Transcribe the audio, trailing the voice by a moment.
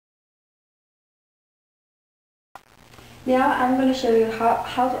Now I'm going to show you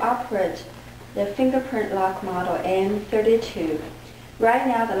how to operate the fingerprint lock model M32. Right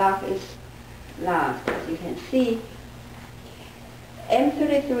now the lock is locked, as you can see.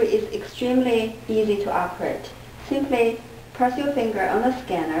 M32 is extremely easy to operate. Simply press your finger on the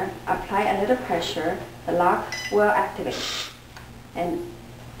scanner, apply a little pressure, the lock will activate. And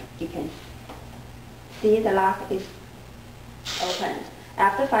you can see the lock is opened.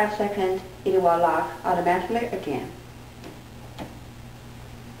 After 5 seconds, it will lock automatically again.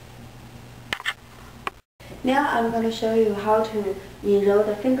 Now I'm going to show you how to enroll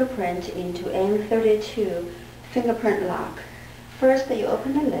the fingerprint into M32 fingerprint lock. First, you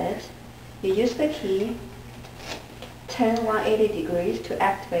open the lid, you use the key, turn 180 degrees to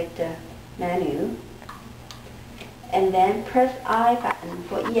activate the menu, and then press I button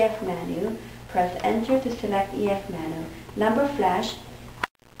for EF menu, press enter to select EF menu. Number flash,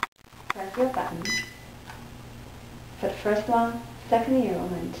 press your button. For the first one, second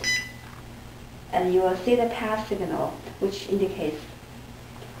enrollment. And you will see the pass signal, which indicates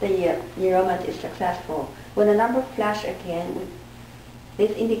the enrollment is successful. When the number flash again,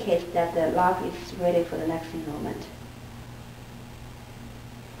 this indicates that the lock is ready for the next enrollment.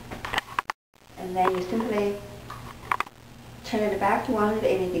 And then you simply turn it back to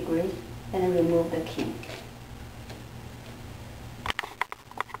 180 degrees and then remove the key.